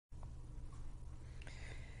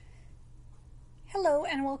Hello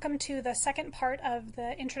and welcome to the second part of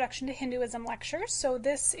the Introduction to Hinduism lecture. So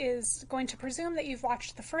this is going to presume that you've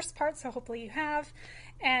watched the first part, so hopefully you have.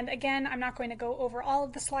 And again, I'm not going to go over all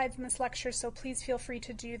of the slides in this lecture, so please feel free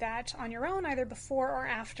to do that on your own, either before or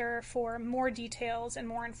after, for more details and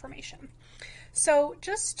more information. So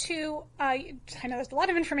just to, I know there's a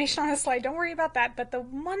lot of information on this slide, don't worry about that, but the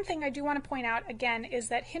one thing I do want to point out again is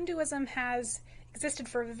that Hinduism has existed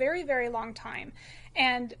for a very, very long time.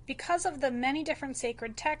 And because of the many different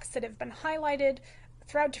sacred texts that have been highlighted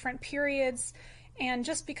throughout different periods, and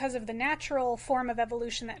just because of the natural form of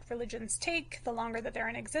evolution that religions take, the longer that they're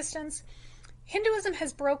in existence, Hinduism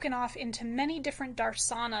has broken off into many different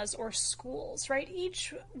darsanas or schools, right?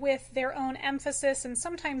 Each with their own emphasis and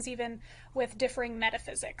sometimes even with differing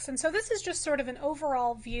metaphysics. And so this is just sort of an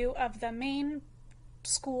overall view of the main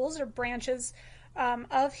schools or branches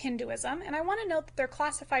of Hinduism, and I want to note that they're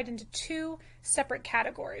classified into two separate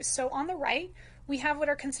categories. So on the right, we have what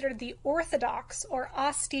are considered the orthodox or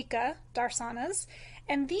astika darsanas,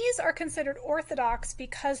 and these are considered orthodox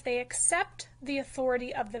because they accept the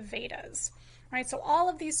authority of the Vedas. Right? So all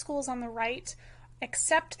of these schools on the right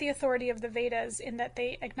accept the authority of the Vedas in that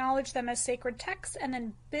they acknowledge them as sacred texts and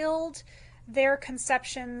then build their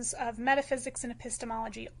conceptions of metaphysics and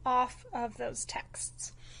epistemology off of those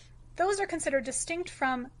texts. Those are considered distinct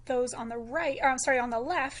from those on the on the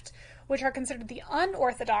left, which are considered the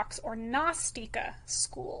unorthodox or Nastika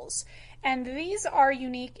schools. And these are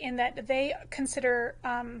unique in that they consider,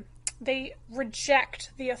 they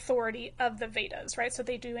reject the authority of the Vedas, right? So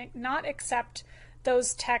they do not accept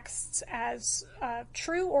those texts as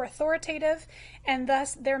true or authoritative, and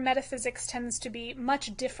thus their metaphysics tends to be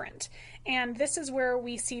much different. And this is where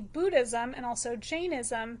we see Buddhism and also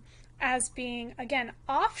Jainism as being, again,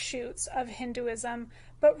 offshoots of Hinduism,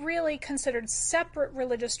 but really considered separate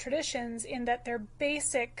religious traditions in that their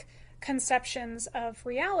basic conceptions of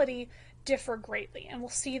reality differ greatly. And we'll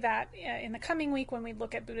see that in the coming week when we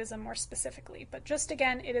look at Buddhism more specifically. But just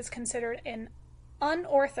again, it is considered an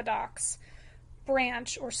unorthodox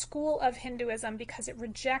branch or school of Hinduism because it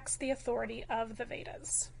rejects the authority of the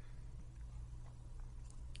Vedas.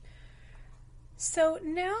 So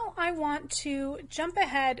now I want to jump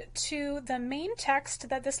ahead to the main text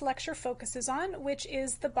that this lecture focuses on, which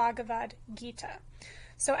is the Bhagavad Gita.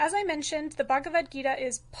 So as I mentioned, the Bhagavad Gita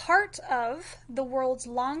is part of the world's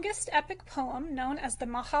longest epic poem known as the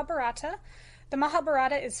Mahabharata. The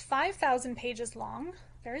Mahabharata is 5,000 pages long,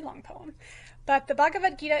 very long poem, but the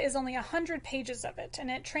Bhagavad Gita is only 100 pages of it, and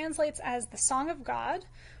it translates as the Song of God.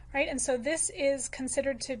 Right? And so this is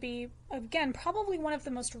considered to be, again, probably one of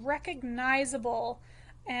the most recognizable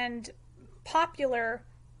and popular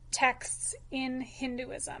texts in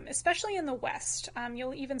Hinduism, especially in the West.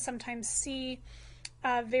 You'll even sometimes see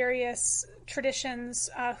various traditions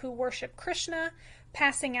who worship Krishna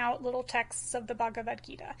passing out little texts of the Bhagavad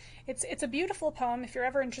Gita. It's a beautiful poem if you're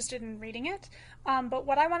ever interested in reading it. But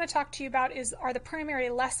what I want to talk to you about are the primary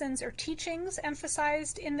lessons or teachings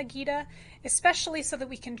emphasized in the Gita, especially so that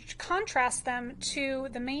we can contrast them to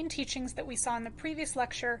the main teachings that we saw in the previous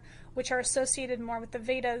lecture, which are associated more with the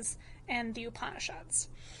Vedas and the Upanishads.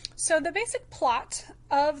 So the basic plot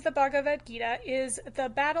of the Bhagavad Gita is the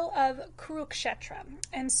Battle of Kurukshetra.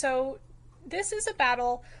 And so this is a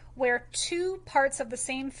battle where two parts of the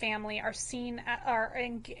same family are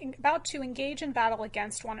about to engage in battle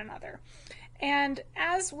against one another. And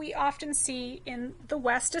as we often see in the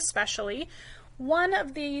West especially, one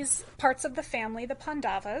of these parts of the family, the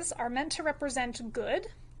Pandavas, are meant to represent good,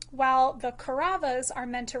 while the Kauravas are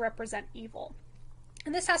meant to represent evil.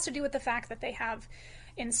 And this has to do with the fact that they have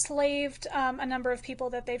enslaved a number of people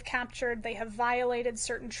that they've captured. They have violated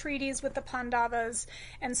certain treaties with the Pandavas,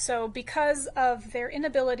 and so because of the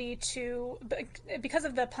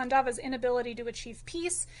Pandavas' inability to achieve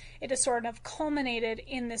peace, it has sort of culminated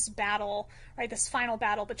in this battle, right? This final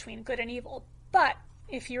battle between good and evil. But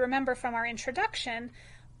if you remember from our introduction,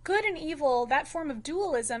 good and evil, that form of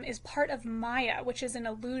dualism, is part of Maya, which is an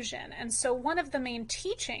illusion. And so one of the main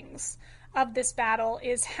teachings of this battle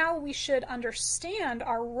is how we should understand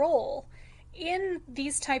our role in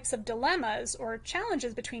these types of dilemmas or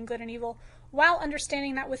challenges between good and evil, while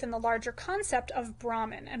understanding that within the larger concept of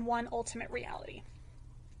Brahman and one ultimate reality.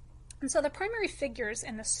 And so the primary figures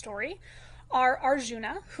in this story are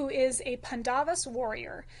Arjuna, who is a Pandavas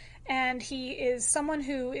warrior, and he is someone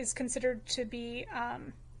who is considered to be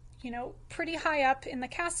pretty high up in the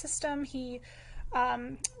caste system. He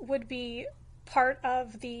would be part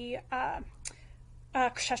of the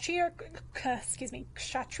kshatriya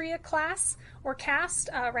class or caste,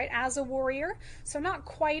 right, as a warrior. So not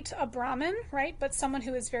quite a Brahmin, right, but someone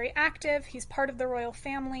who is very active. He's part of the royal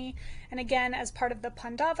family. And again, as part of the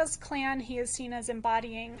Pandavas clan, he is seen as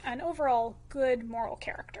embodying an overall good moral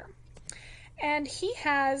character. And he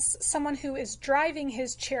has someone who is driving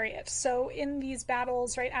his chariot. So in these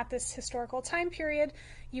battles, right, at this historical time period,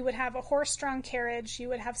 you would have a horse-drawn carriage. You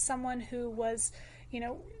would have someone who was,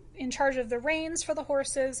 in charge of the reins for the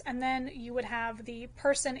horses, and then you would have the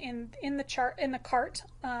person in the cart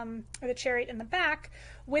or the chariot in the back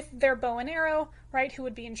with their bow and arrow, right, who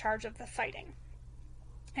would be in charge of the fighting.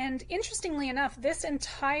 And interestingly enough, this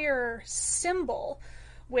entire symbol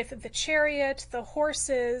with the chariot, the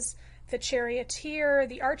horses, the charioteer,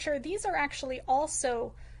 the archer, these are actually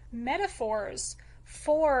also metaphors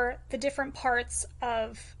for the different parts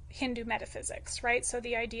of Hindu metaphysics, right? So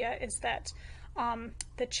the idea is that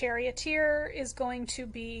the charioteer is going to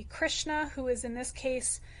be Krishna, who is in this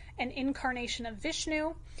case an incarnation of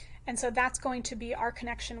Vishnu, and so that's going to be our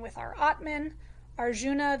connection with our Atman.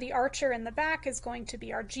 Arjuna, the archer in the back, is going to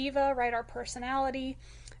be our jiva, right, our personality.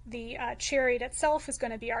 The chariot itself is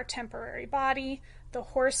going to be our temporary body. The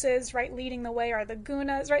horses, right, leading the way are the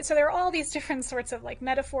gunas, right? So there are all these different sorts of like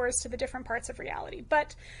metaphors to the different parts of reality.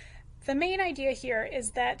 But the main idea here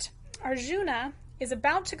is that Arjuna is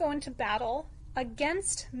about to go into battle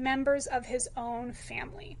against members of his own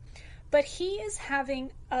family. But he is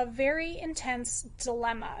having a very intense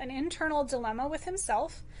dilemma, an internal dilemma with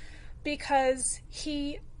himself, because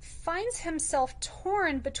he finds himself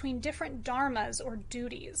torn between different dharmas or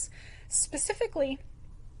duties. Specifically,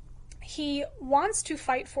 he wants to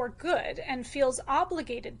fight for good and feels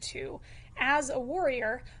obligated to as a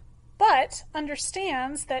warrior, but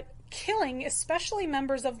understands that killing, especially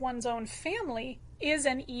members of one's own family, is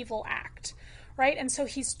an evil act, right? And so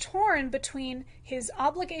he's torn between his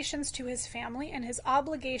obligations to his family and his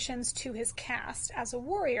obligations to his caste as a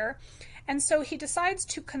warrior. And so he decides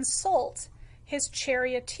to consult his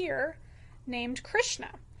charioteer named Krishna.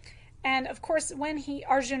 And of course, when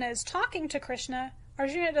Arjuna is talking to Krishna,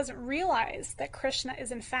 Arjuna doesn't realize that Krishna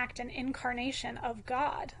is in fact an incarnation of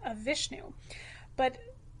God, of Vishnu. But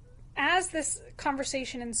as this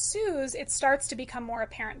conversation ensues, it starts to become more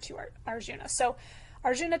apparent to Arjuna. So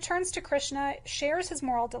Arjuna turns to Krishna, shares his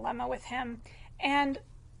moral dilemma with him, and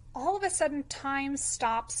all of a sudden time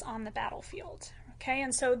stops on the battlefield. Okay,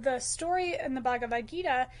 and so the story in the Bhagavad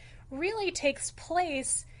Gita really takes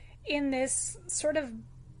place in this sort of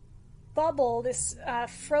bubble, this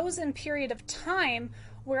frozen period of time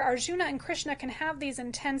where Arjuna and Krishna can have these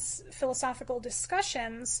intense philosophical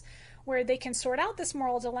discussions where they can sort out this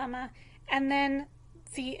moral dilemma, and then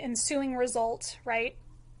the ensuing result, right,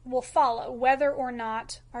 will follow whether or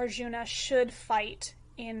not Arjuna should fight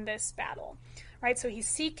in this battle, right? So he's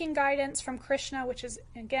seeking guidance from Krishna, which is,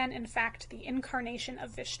 again, in fact, the incarnation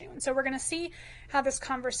of Vishnu. And so we're going to see how this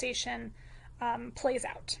conversation plays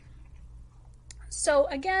out. So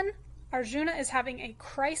again, Arjuna is having a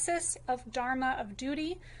crisis of dharma, of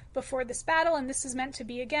duty, before this battle, and this is meant to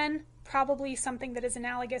be, again, probably something that is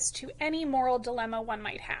analogous to any moral dilemma one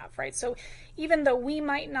might have, right? So even though we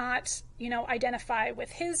might not, identify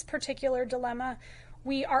with his particular dilemma,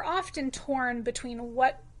 we are often torn between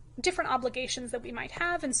what different obligations that we might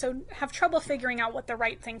have, and so have trouble figuring out what the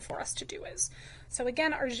right thing for us to do is. So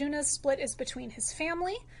again, Arjuna's split is between his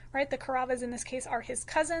family, right? The Kauravas in this case are his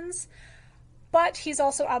cousins, but he's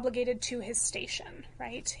also obligated to his station,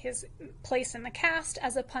 right? His place in the caste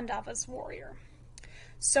as a Pandava's warrior.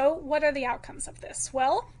 So what are the outcomes of this?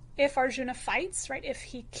 Well, if Arjuna fights, right, if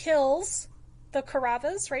he kills the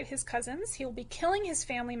Kauravas, right, his cousins, he will be killing his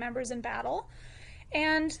family members in battle.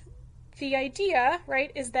 And the idea,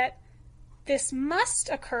 right, is that this must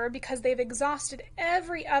occur because they've exhausted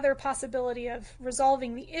every other possibility of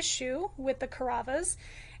resolving the issue with the Kauravas.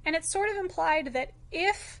 And it's sort of implied that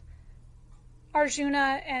if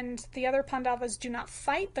Arjuna and the other Pandavas do not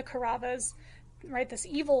fight the Kauravas, right, this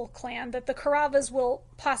evil clan, that the Kauravas will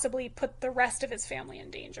possibly put the rest of his family in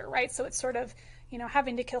danger, right? So it's sort of,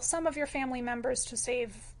 having to kill some of your family members to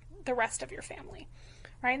save the rest of your family,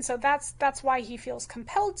 right? And so that's why he feels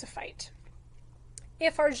compelled to fight.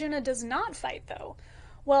 If Arjuna does not fight, though,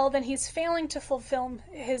 well, then he's failing to fulfill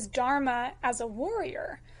his dharma as a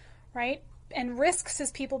warrior, right? And risks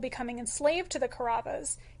his people becoming enslaved to the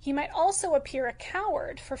Kauravas. He might also appear a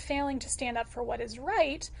coward for failing to stand up for what is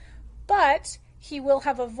right, but he will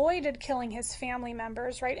have avoided killing his family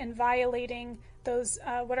members, right, and violating those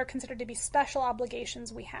what are considered to be special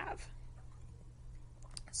obligations we have.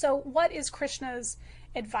 So what is Krishna's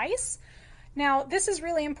advice? Now, this is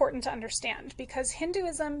really important to understand because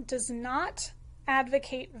Hinduism does not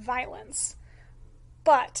advocate violence.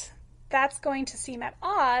 But that's going to seem at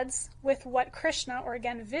odds with what Krishna, or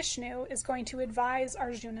again Vishnu, is going to advise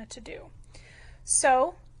Arjuna to do.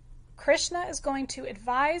 So Krishna is going to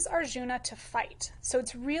advise Arjuna to fight. So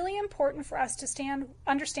it's really important for us to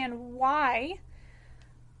understand why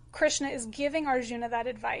Krishna is giving Arjuna that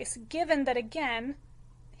advice, given that, again,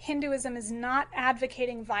 Hinduism is not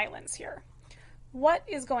advocating violence here. What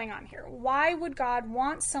is going on here? Why would God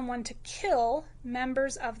want someone to kill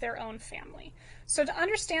members of their own family? So to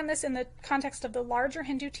understand this in the context of the larger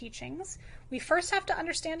Hindu teachings, we first have to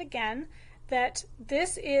understand again that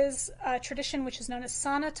this is a tradition which is known as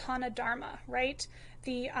Sanatana Dharma, right?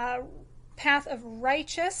 The path of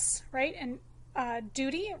righteous, right, and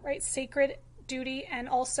duty, right, sacred duty, and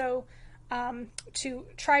also to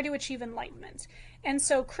try to achieve enlightenment. And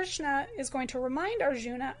so Krishna is going to remind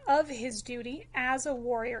Arjuna of his duty as a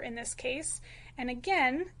warrior in this case. And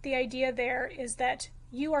again, the idea there is that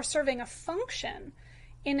you are serving a function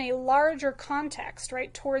in a larger context,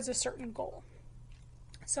 right, towards a certain goal.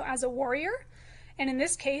 So as a warrior, and in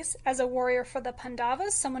this case, as a warrior for the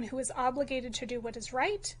Pandavas, someone who is obligated to do what is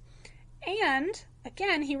right. And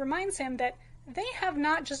again, he reminds him that they have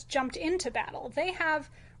not just jumped into battle. They have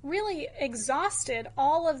really exhausted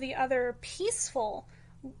all of the other peaceful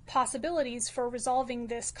possibilities for resolving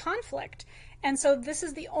this conflict. And so this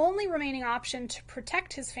is the only remaining option to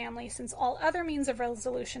protect his family, since all other means of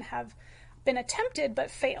resolution have been attempted but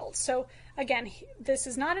failed. So again, this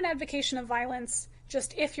is not an advocation of violence,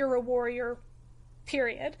 just if you're a warrior,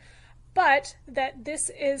 period, but that this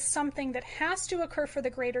is something that has to occur for the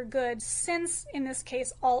greater good, since in this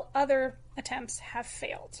case all other attempts have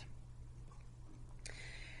failed.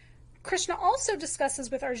 Krishna also discusses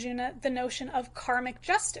with Arjuna the notion of karmic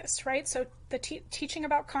justice, right? So the teaching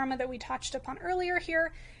about karma that we touched upon earlier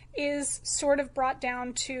here is sort of brought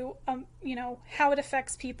down to, how it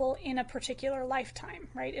affects people in a particular lifetime,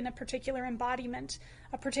 right? In a particular embodiment,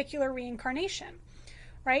 a particular reincarnation,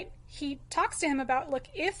 right? He talks to him about, look,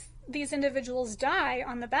 if these individuals die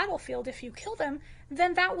on the battlefield, if you kill them,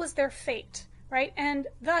 then that was their fate, right? And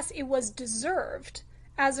thus it was deserved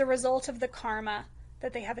as a result of the karma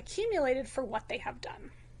that they have accumulated for what they have done,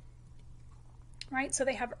 right? So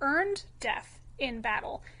they have earned death in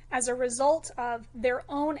battle as a result of their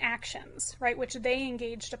own actions, right, which they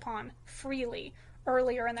engaged upon freely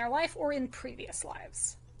earlier in their life or in previous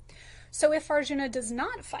lives. So if Arjuna does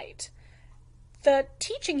not fight, the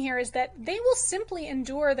teaching here is that they will simply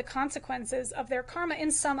endure the consequences of their karma in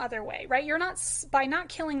some other way, right? By not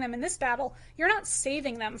killing them in this battle, you're not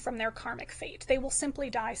saving them from their karmic fate. They will simply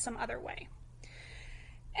die some other way.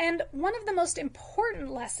 And one of the most important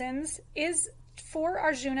lessons is for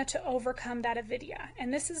Arjuna to overcome that avidya.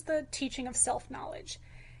 And this is the teaching of self-knowledge.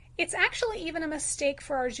 It's actually even a mistake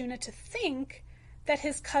for Arjuna to think that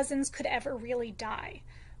his cousins could ever really die,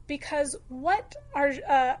 because what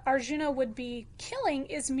Arjuna would be killing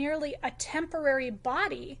is merely a temporary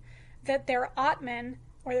body that their Atman,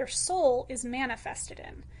 or their soul, is manifested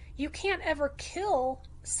in. You can't ever kill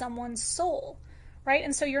someone's soul, right?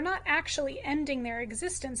 And so you're not actually ending their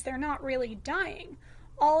existence. They're not really dying.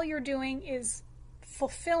 All you're doing is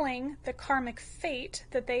fulfilling the karmic fate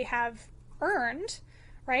that they have earned,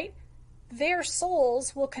 right? Their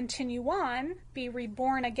souls will continue on, be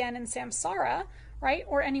reborn again in samsara, right?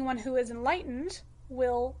 Or anyone who is enlightened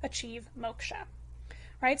will achieve moksha,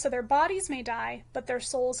 right? So their bodies may die, but their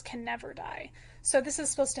souls can never die. So this is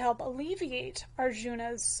supposed to help alleviate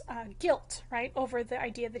Arjuna's guilt, right, over the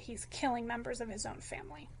idea that he's killing members of his own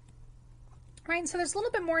family. Right, and so there's a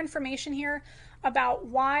little bit more information here about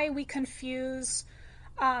why we confuse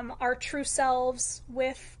our true selves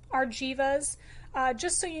with our jivas.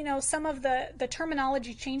 Just so you know, some of the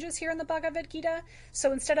terminology changes here in the Bhagavad Gita.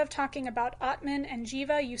 So instead of talking about Atman and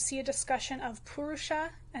Jiva, you see a discussion of Purusha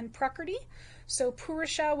and Prakriti. So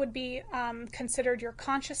Purusha would be considered your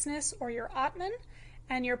consciousness or your Atman,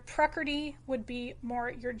 and your Prakriti would be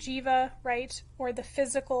more your Jiva, right, or the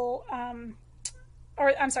physical,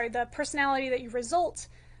 the personality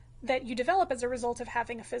that you develop as a result of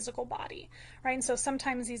having a physical body, right? And so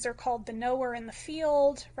sometimes these are called the knower in the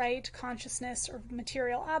field, right? Consciousness or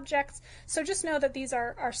material objects. So just know that these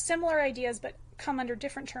are similar ideas, but come under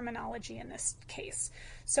different terminology in this case.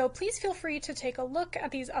 So please feel free to take a look at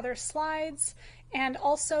these other slides. And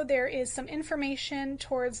also there is some information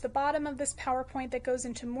towards the bottom of this PowerPoint that goes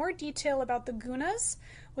into more detail about the gunas,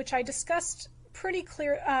 which I discussed pretty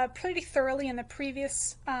thoroughly in the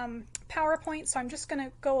previous PowerPoint. So I'm just going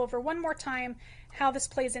to go over one more time how this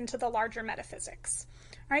plays into the larger metaphysics.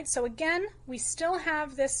 All right, so again, we still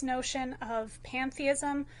have this notion of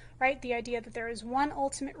pantheism, right? The idea that there is one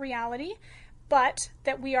ultimate reality, but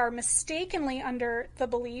that we are mistakenly under the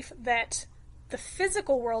belief that the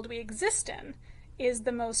physical world we exist in is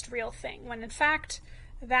the most real thing, when in fact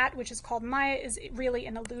that which is called Maya is really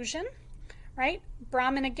an illusion, right?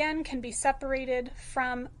 Brahman, again, can be separated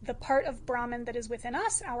from the part of Brahman that is within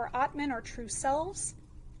us, our Atman or true selves.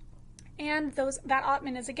 And that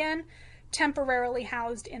Atman is, again, temporarily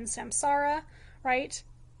housed in samsara, right?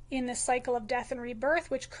 In this cycle of death and rebirth,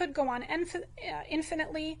 which could go on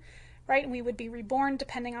infinitely, right? And we would be reborn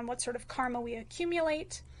depending on what sort of karma we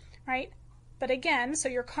accumulate, right? But again, so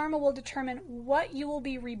your karma will determine what you will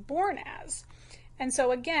be reborn as. And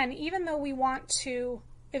so again, even though we want to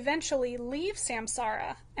eventually leave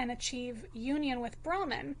samsara and achieve union with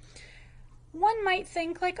Brahman, one might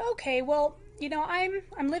think like, okay, well, you know,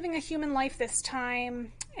 I'm living a human life this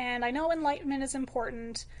time, and I know enlightenment is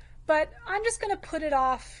important, but I'm just going to put it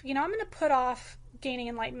off. You know, I'm going to put off gaining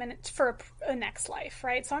enlightenment for a next life,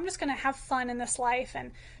 right? So I'm just going to have fun in this life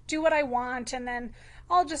and do what I want, and then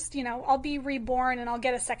I'll just, you know, I'll be reborn and I'll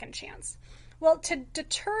get a second chance. Well, to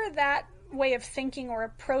deter that way of thinking or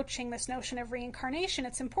approaching this notion of reincarnation,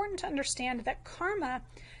 it's important to understand that karma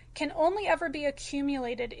can only ever be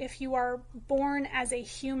accumulated if you are born as a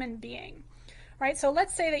human being, right? So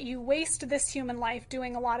let's say that you waste this human life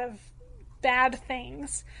doing a lot of bad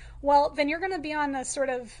things. Well, then you're going to be on a sort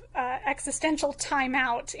of existential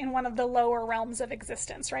timeout in one of the lower realms of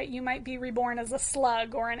existence, right? You might be reborn as a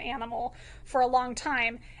slug or an animal for a long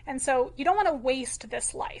time. And so you don't want to waste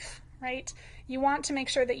this life, right? You want to make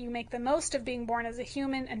sure that you make the most of being born as a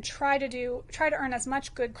human and try to earn as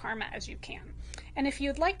much good karma as you can. And if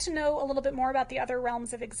you'd like to know a little bit more about the other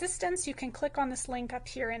realms of existence, you can click on this link up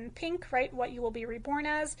here in pink, right? What you will be reborn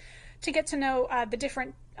as, to get to know the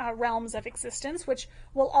different realms of existence, which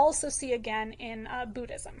we'll also see again in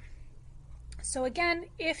Buddhism. So again,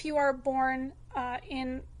 if you are born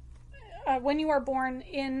when you are born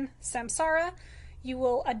in samsara, you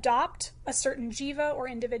will adopt a certain jiva or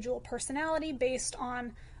individual personality based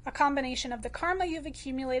on a combination of the karma you've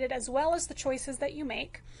accumulated as well as the choices that you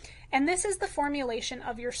make. And this is the formulation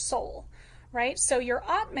of your soul, right? So your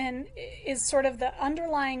Atman is sort of the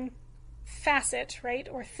underlying facet, right,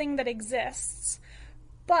 or thing that exists.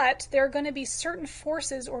 But there are going to be certain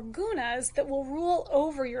forces or gunas that will rule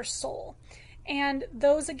over your soul. And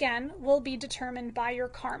those, again, will be determined by your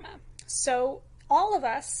karma. So all of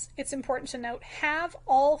us, it's important to note, have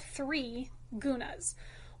all three gunas.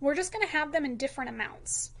 We're just going to have them in different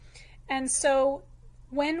amounts. And so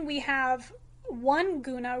when we have one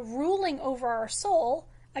guna ruling over our soul,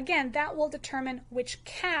 again, that will determine which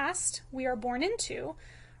caste we are born into,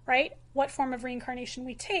 right? What form of reincarnation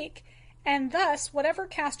we take. And thus, whatever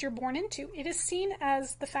caste you're born into, it is seen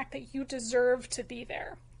as the fact that you deserve to be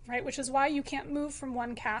there, right? Which is why you can't move from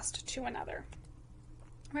one caste to another,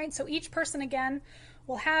 right? So each person, again,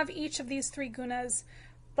 will have each of these three gunas,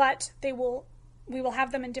 but we will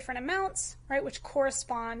have them in different amounts, right? Which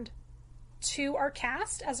correspond to our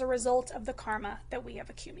caste as a result of the karma that we have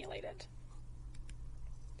accumulated.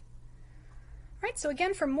 Right, so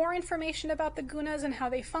again, for more information about the gunas and how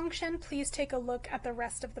they function, please take a look at the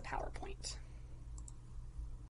rest of the PowerPoint.